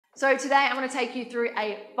So today I'm going to take you through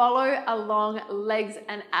a follow along legs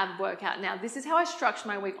and ab workout. Now this is how I structure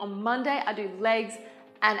my week. On Monday I do legs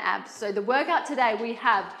and abs. So the workout today, we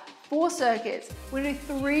have 4 circuits. We're going to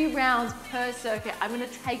do 3 rounds per circuit. I'm going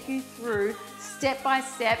to take you through step by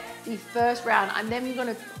step the first round. I'm then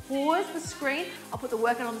going to pause the screen. I'll put the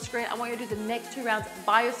workout on the screen. I want you to do the next 2 rounds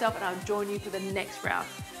by yourself and I'll join you for the next round.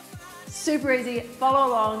 Super easy, follow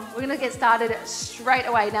along. We're gonna get started straight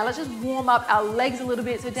away. Now let's just warm up our legs a little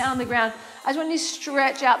bit. So down on the ground, I just want you to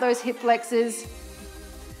stretch out those hip flexors.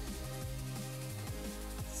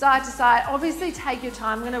 Side to side, obviously take your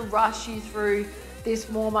time. I'm gonna rush you through this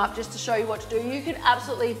warm up just to show you what to do. You can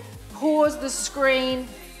absolutely pause the screen,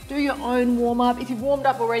 do your own warm up. If you've warmed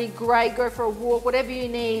up already, great, go for a walk, whatever you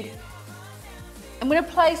need. I'm gonna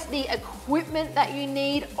place the equipment that you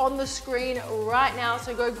need on the screen right now,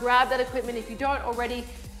 so go grab that equipment. If you don't already,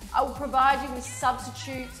 I will provide you with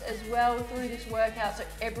substitutes as well through this workout so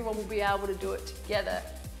everyone will be able to do it together.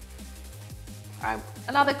 All right,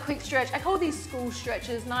 another quick stretch. I call these school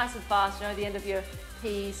stretches, nice and fast. You know, at the end of your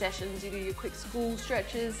PE sessions, you do your quick school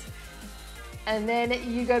stretches. And then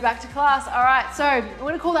you go back to class. All right, so I'm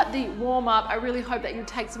gonna call that the warm up. I really hope that you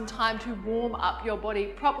take some time to warm up your body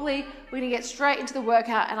properly. We're gonna get straight into the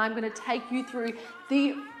workout and I'm gonna take you through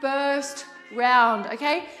the first round,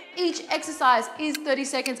 okay? Each exercise is 30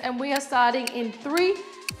 seconds and we are starting in 3,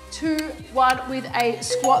 2, 1 with a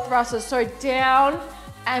squat thruster. So down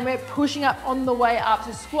and we're pushing up on the way up.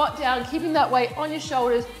 So squat down, keeping that weight on your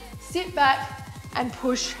shoulders, sit back and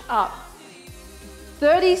push up.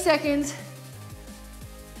 30 seconds.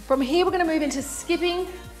 From here, we're gonna move into skipping.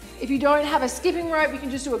 If you don't have a skipping rope, you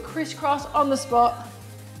can just do a crisscross on the spot.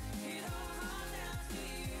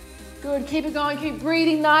 Good, keep it going, keep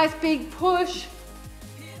breathing, nice big push.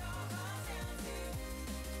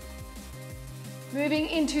 Moving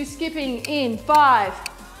into skipping in 5,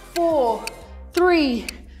 4, 3,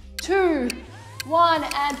 2, 1,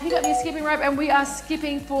 and pick up your skipping rope and we are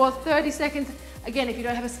skipping for 30 seconds. Again, if you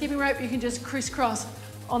don't have a skipping rope, you can just crisscross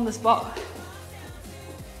on the spot.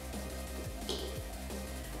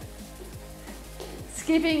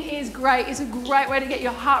 Skipping is great. It's a great way to get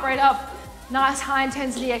your heart rate up. Nice high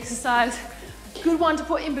intensity exercise. Good one to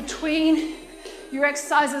put in between your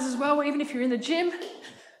exercises as well, or even if you're in the gym.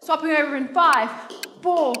 Swapping over in 5,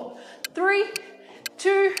 4, 3,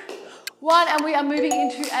 2, 1, and we are moving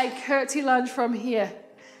into a curtsy lunge from here.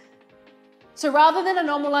 So rather than a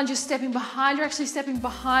normal lunge, you're stepping behind, you're actually stepping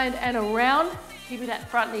behind and around, keeping that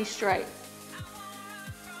front knee straight.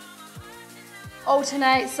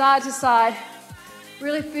 Alternate side to side.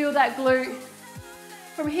 Really feel that glute.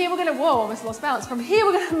 From here, we're gonna, whoa, almost lost balance. From here,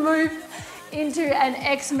 we're gonna move into an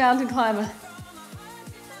X mountain climber.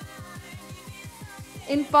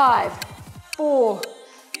 In 5, 4,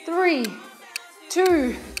 3,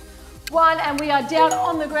 2, 1, and we are down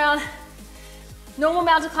on the ground. Normal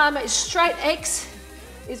mountain climber is straight, X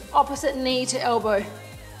is opposite knee to elbow.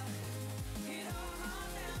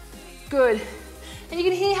 Good. And you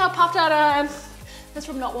can hear how puffed out I am. That's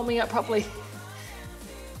from not warming up properly.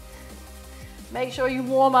 Make sure you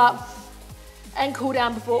warm up and cool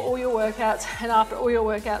down before all your workouts and after all your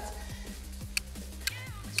workouts.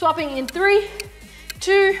 Swapping in 3,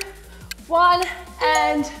 2, 1,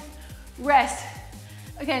 and rest.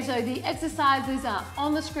 Okay, so the exercises are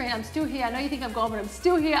on the screen. I'm still here. I know you think I'm gone, but I'm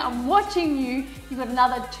still here. I'm watching you. You've got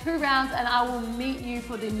another 2 rounds and I will meet you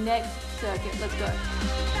for the next circuit. Let's go.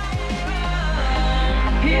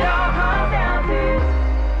 It all comes down to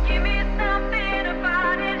give me something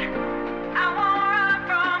about it. I won't run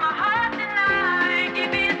from my heart tonight. Give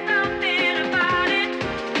me something about it.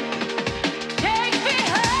 Take me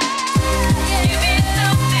home. Give me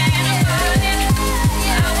something about it.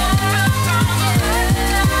 I won't run from my heart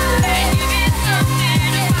tonight. Give me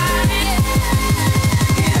something about it.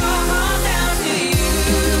 It all comes down to you.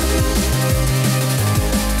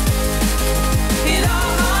 It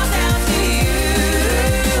all comes down to you.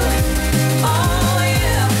 Oh,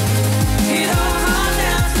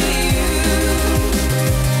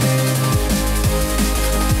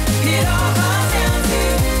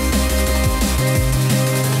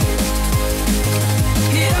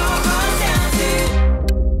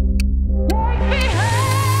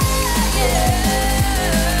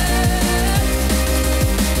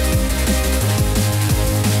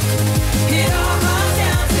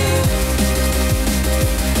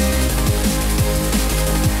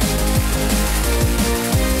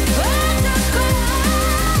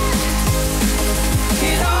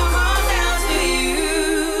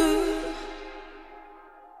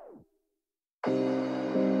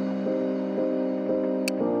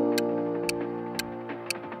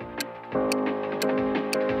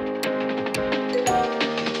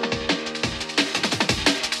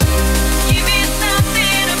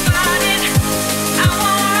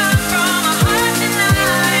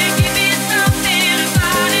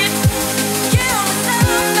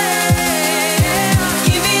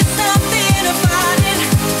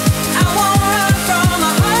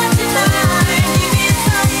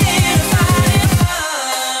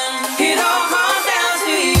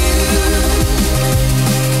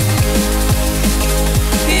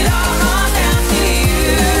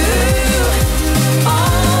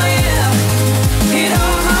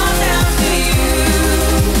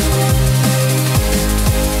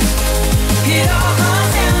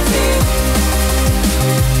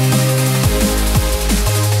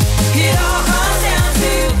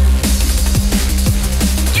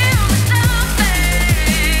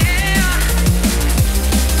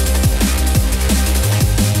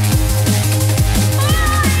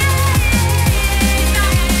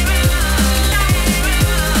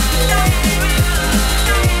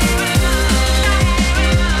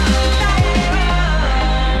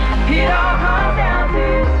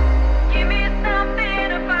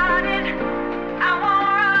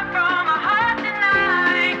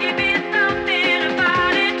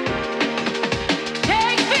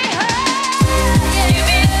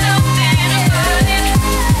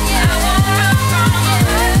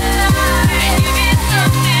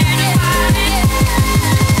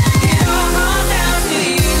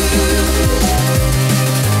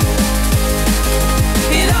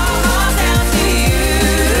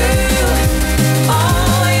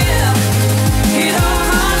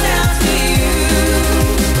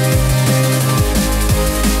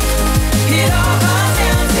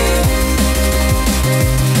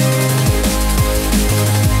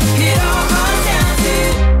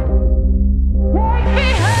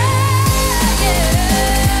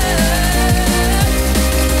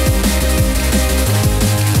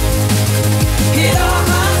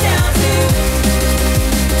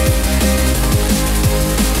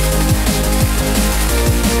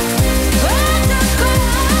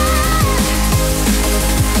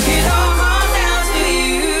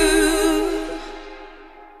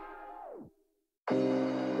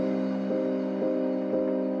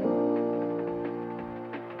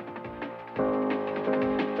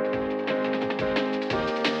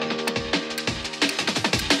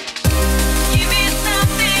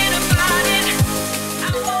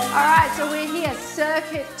 right, so we're here,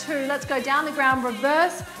 circuit 2. Let's go down the ground,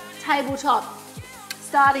 reverse tabletop.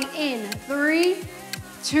 Starting in 3,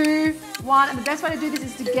 2, 1. And the best way to do this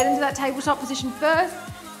is to get into that tabletop position first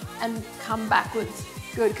and come backwards.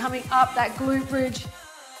 Good, coming up that glute bridge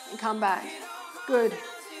and come back. Good,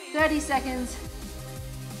 30 seconds.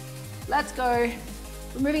 Let's go.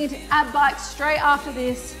 We're moving into ab bike straight after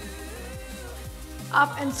this.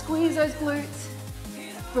 Up and squeeze those glutes.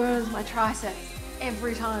 Burns my triceps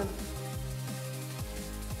every time.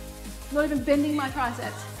 Not even bending my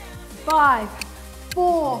triceps. 5,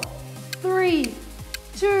 4, 3,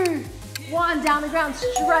 2, 1. Down the ground,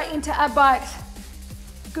 straight into ab bikes.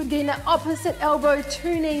 Good, getting that opposite elbow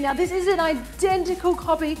to knee. Now this is an identical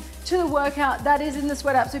copy to the workout that is in the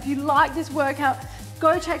Sweat app. So if you like this workout,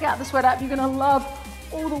 go check out the Sweat app. You're gonna love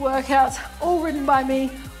all the workouts, all written by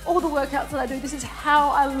me, all the workouts that I do. This is how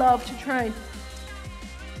I love to train.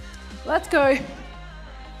 Let's go.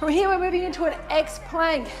 From here, we're moving into an X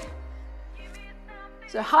plank.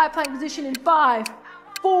 So high plank position in 5,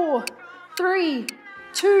 4, 3,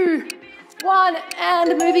 2, 1,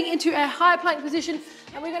 and moving into a high plank position.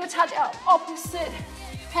 And we're gonna touch our opposite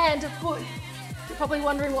hand to foot. You're probably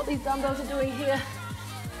wondering what these dumbbells are doing here.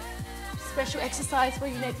 Special exercise for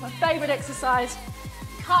you next, my favorite exercise.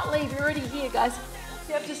 Can't leave, you're already here, guys.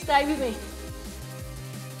 You have to stay with me.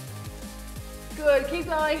 Good, keep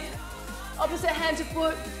going. Opposite hand to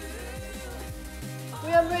foot.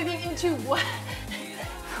 We are moving into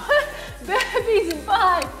burpees in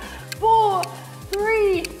 5, 4,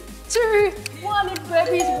 3, 2, 1. If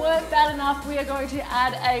burpees weren't bad enough, we are going to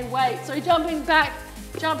add a weight. So jumping back,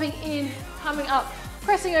 jumping in, coming up,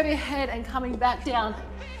 pressing over your head and coming back down.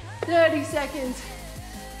 30 seconds.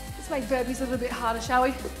 Let's make burpees a little bit harder, shall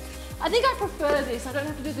we? I think I prefer this. I don't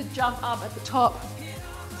have to do the jump up at the top.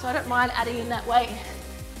 So I don't mind adding in that weight.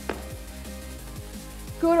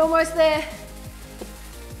 Good, almost there.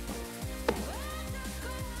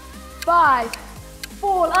 5,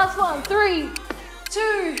 4, last one, 3,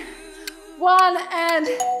 2, 1, and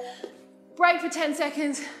break for 10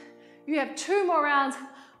 seconds. You have 2 more rounds.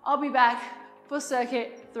 I'll be back for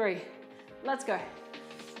circuit 3. Let's go.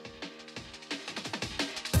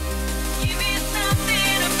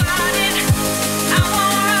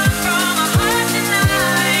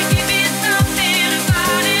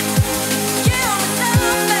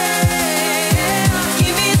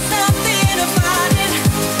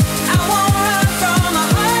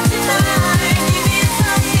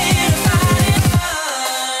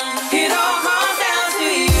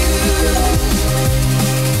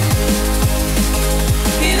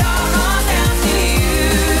 It all comes down to you.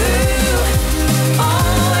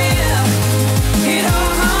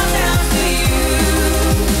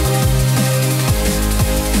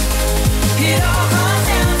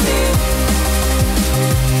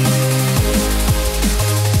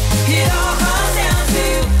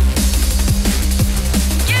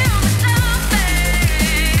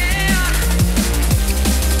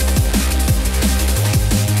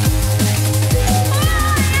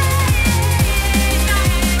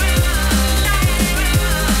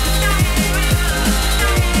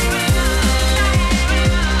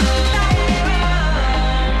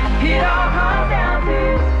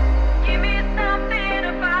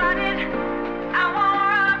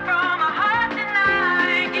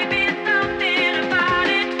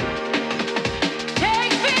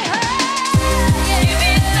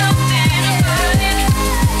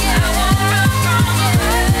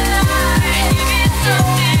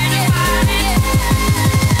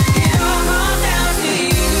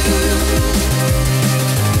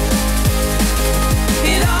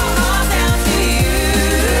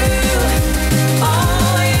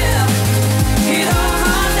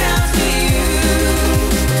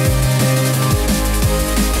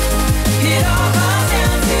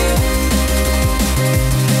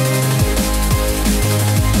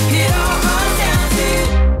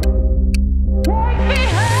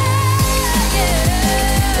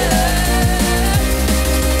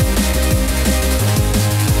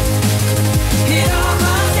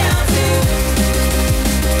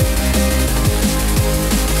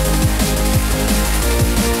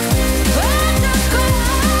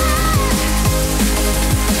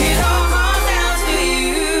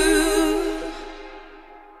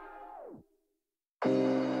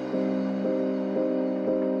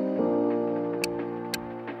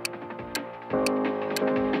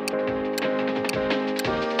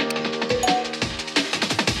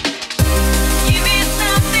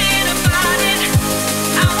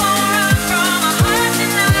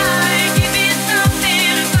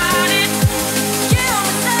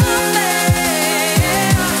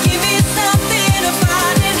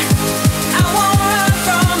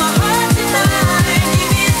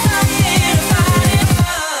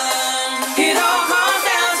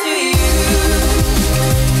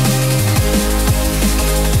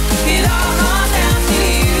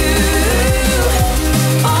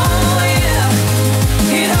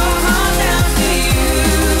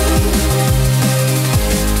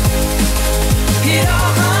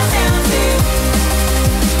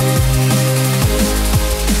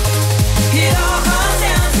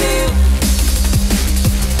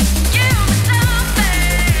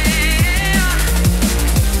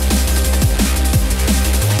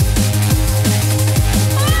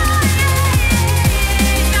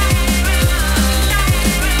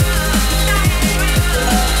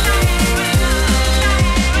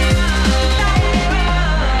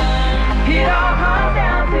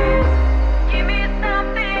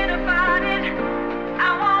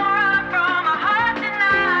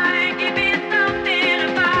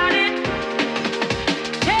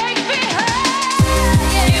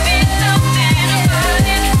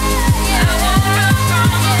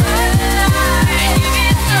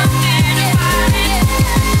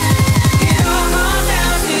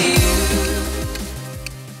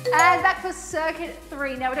 circuit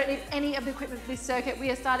 3. Now we don't need any of the equipment for this circuit. We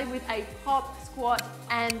are starting with a pop, squat,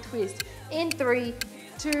 and twist. In 3,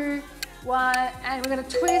 2, 1, and we're gonna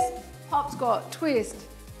twist, pop, squat, twist.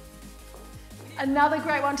 Another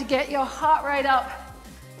great one to get your heart rate up.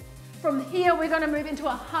 From here, we're gonna move into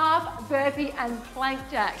a half burpee and plank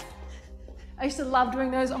jack. I used to love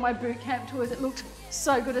doing those on my boot camp tours. It looked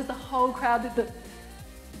so good as the whole crowd did them.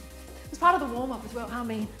 It was part of the warm up as well, I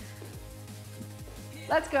mean.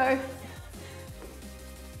 Let's go.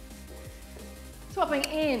 Swapping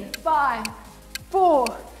in, 5, 4,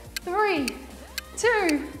 3,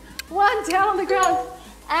 2, 1, down on the ground.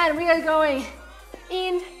 And we are going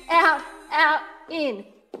in, out, in.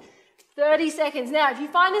 30 seconds. Now, if you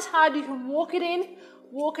find this hard, you can walk it in,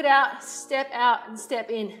 walk it out, and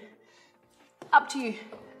step in. Up to you.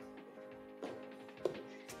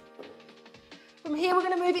 From here, we're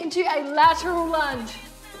gonna move into a lateral lunge.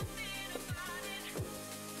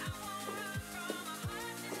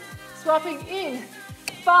 Swapping in,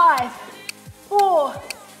 5, 4,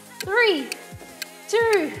 3,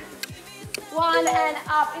 2, 1, and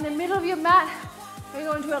up. In the middle of your mat, we're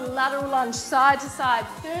going to a lateral lunge, side to side,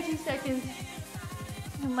 30 seconds.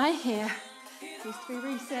 And my hair needs to be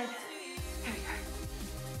reset. There we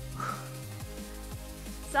go.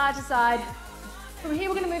 Side to side. From here,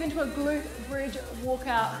 we're going to move into a glute bridge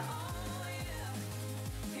walkout.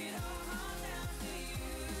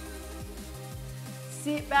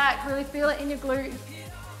 Sit back, really feel it in your glute.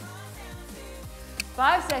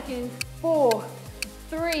 5 seconds, 4,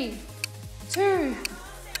 3, 2,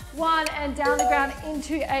 1, and down the ground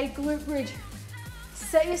into a glute bridge.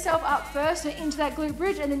 Set yourself up first, so into that glute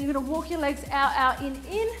bridge, and then you're gonna walk your legs out,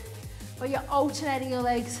 in, but you're alternating your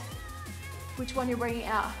legs, which one you're bringing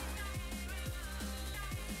out.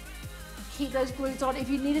 Keep those glutes on. If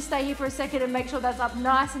you need to stay here for a second and make sure that's up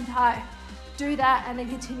nice and tight, do that, and then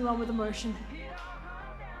continue on with the motion.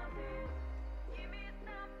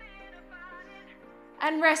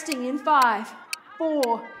 And resting in 5,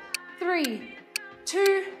 4, 3,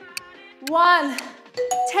 2, 1.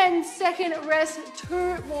 10-second rest,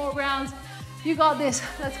 2 more rounds. You got this.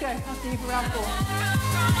 Let's go. I'll see you for round 4.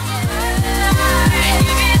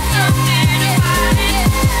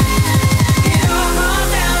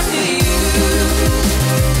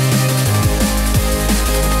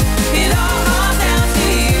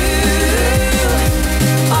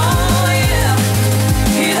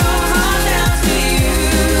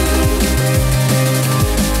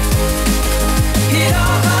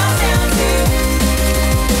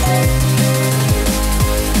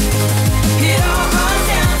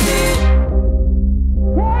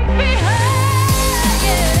 Take me high,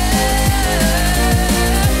 yeah.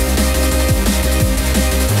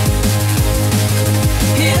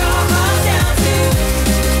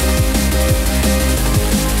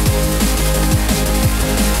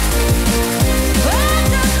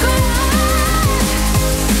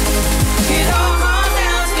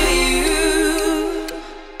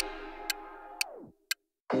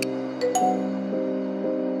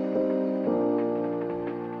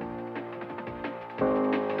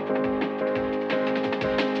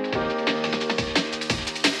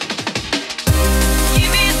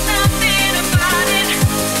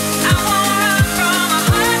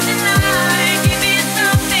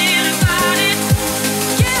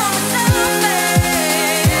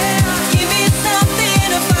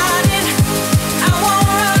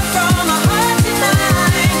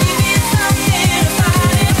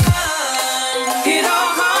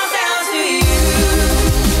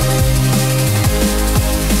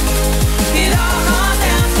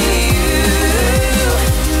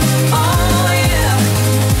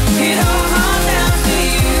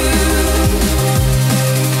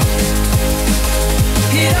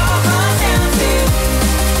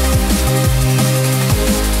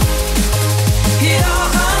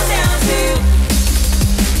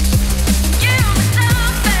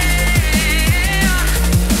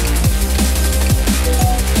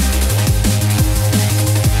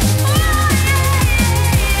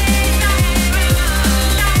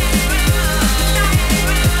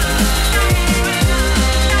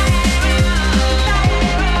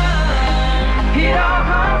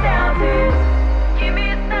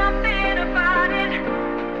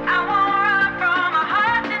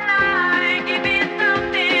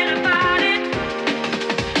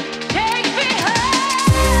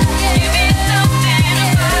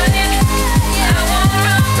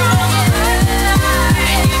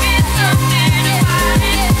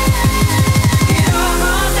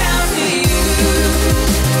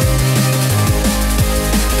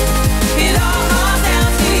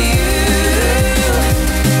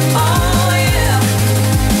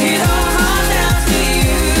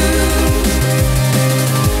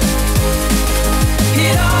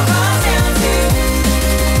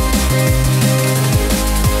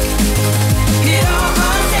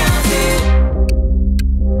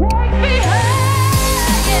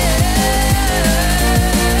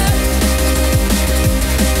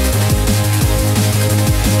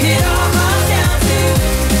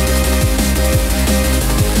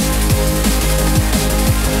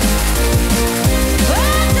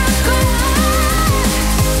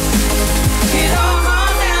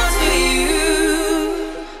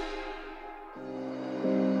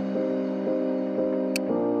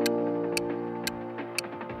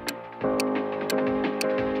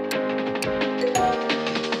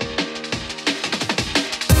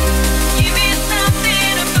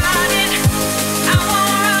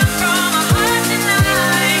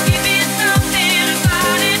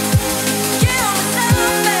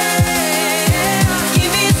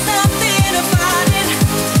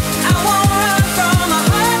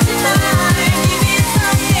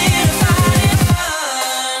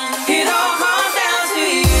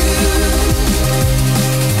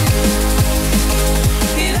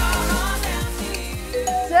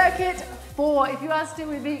 4. If you are still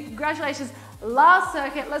with me, congratulations. Last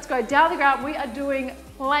circuit, let's go down the ground. We are doing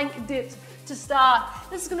plank dips to start.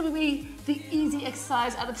 This is going to be the easy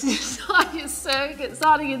exercise out of this entire circuit,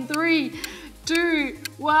 starting in 3, 2,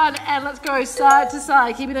 1, and let's go side to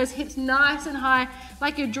side, keeping those hips nice and high,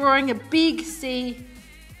 like you're drawing a big C.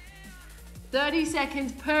 30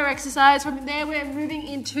 seconds per exercise. From there, we're moving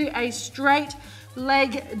into a straight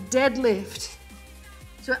leg deadlift.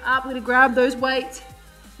 So up, we're gonna grab those weights,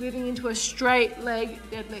 moving into a straight leg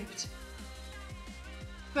deadlift.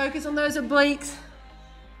 Focus on those obliques.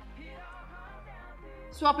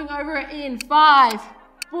 Swapping over in 5,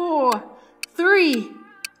 4, 3,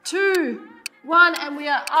 2, 1, and we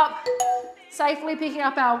are up, safely picking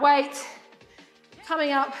up our weight,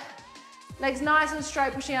 coming up, legs nice and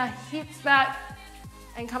straight, pushing our hips back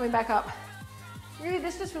and coming back up. Really,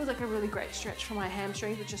 this just feels like a really great stretch for my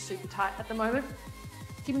hamstrings, which are super tight at the moment.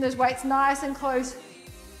 Keeping those weights nice and close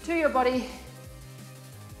to your body.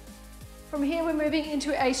 From here, we're moving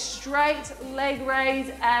into a straight leg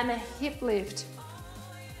raise and a hip lift.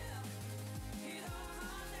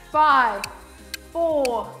 5,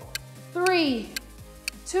 4, 3,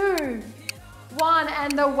 2, 1,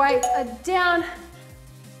 and the weights are down.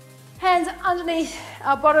 Hands underneath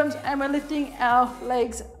our bottoms, and we're lifting our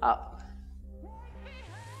legs up.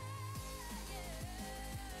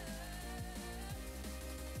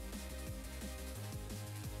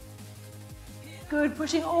 Good,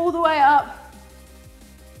 pushing all the way up.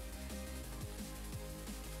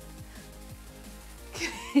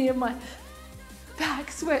 Can hear my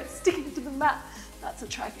back sweat sticking to the mat. That's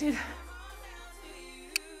attractive.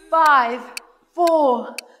 5,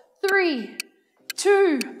 4, 3,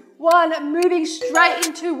 2, 1. Moving straight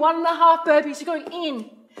into 1.5 burpees. So going in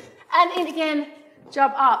and in again.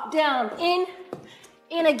 Jump up, down, in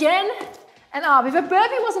again, and up. If a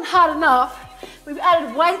burpee wasn't hard enough, we've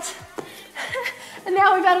added weight. And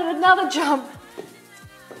now we've added another jump.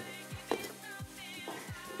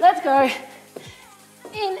 Let's go.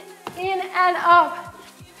 In and up.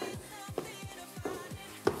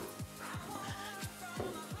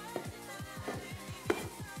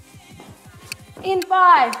 In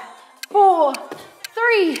 5, 4,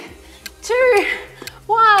 3, 2,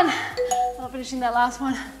 1. Not finishing that last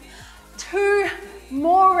one. 2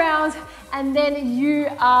 more rounds, and then you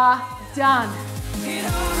are done.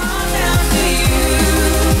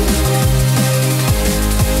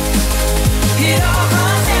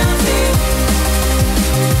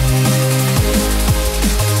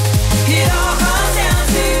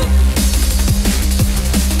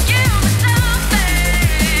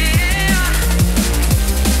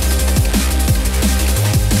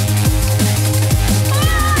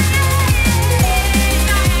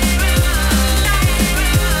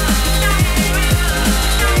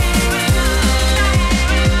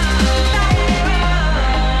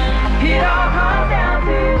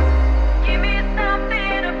 Give me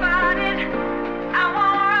something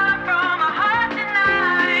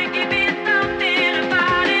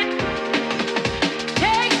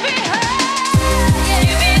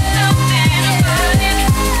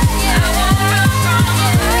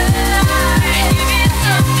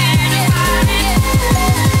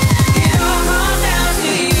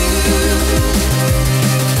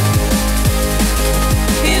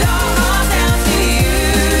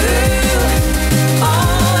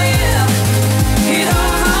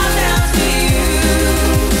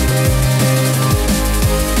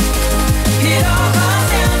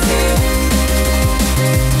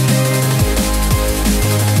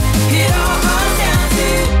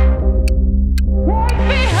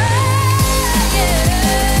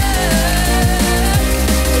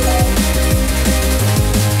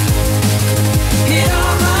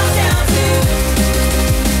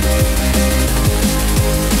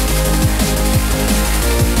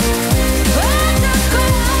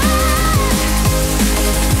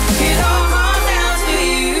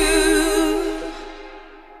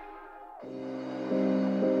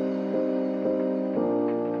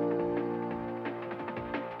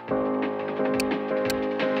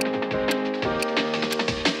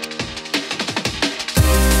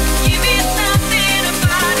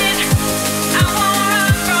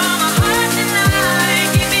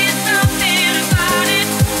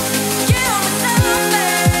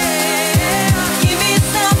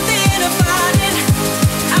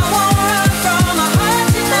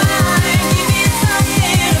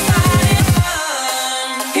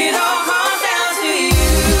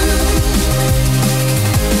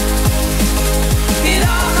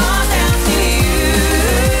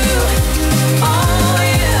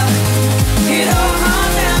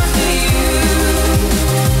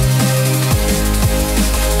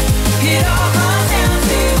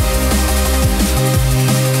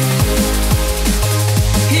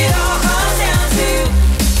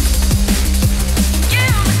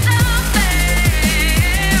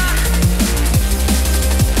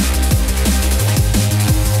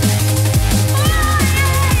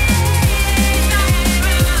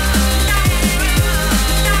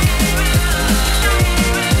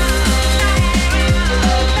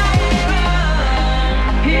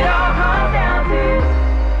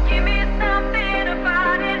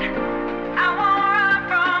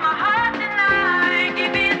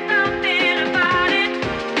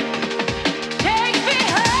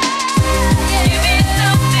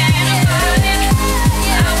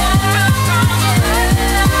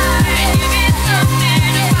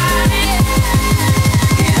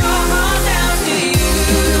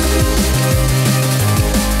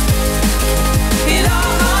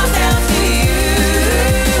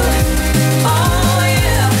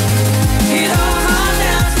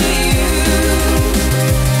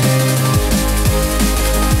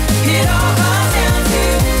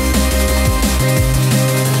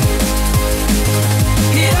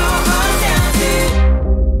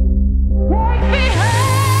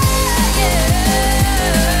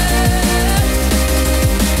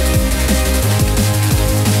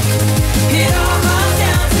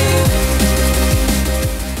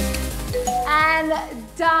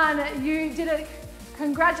did it.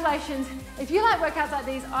 Congratulations. If you like workouts like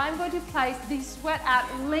these, I'm going to place the Sweat Out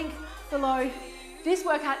link below. This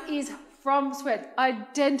workout is from Sweat,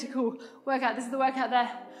 identical workout. This is the workout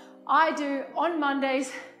that I do on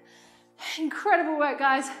Mondays. Incredible work,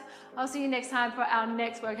 guys. I'll see you next time for our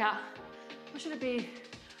next workout. What should it be?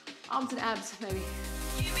 Arms and abs,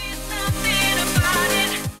 maybe.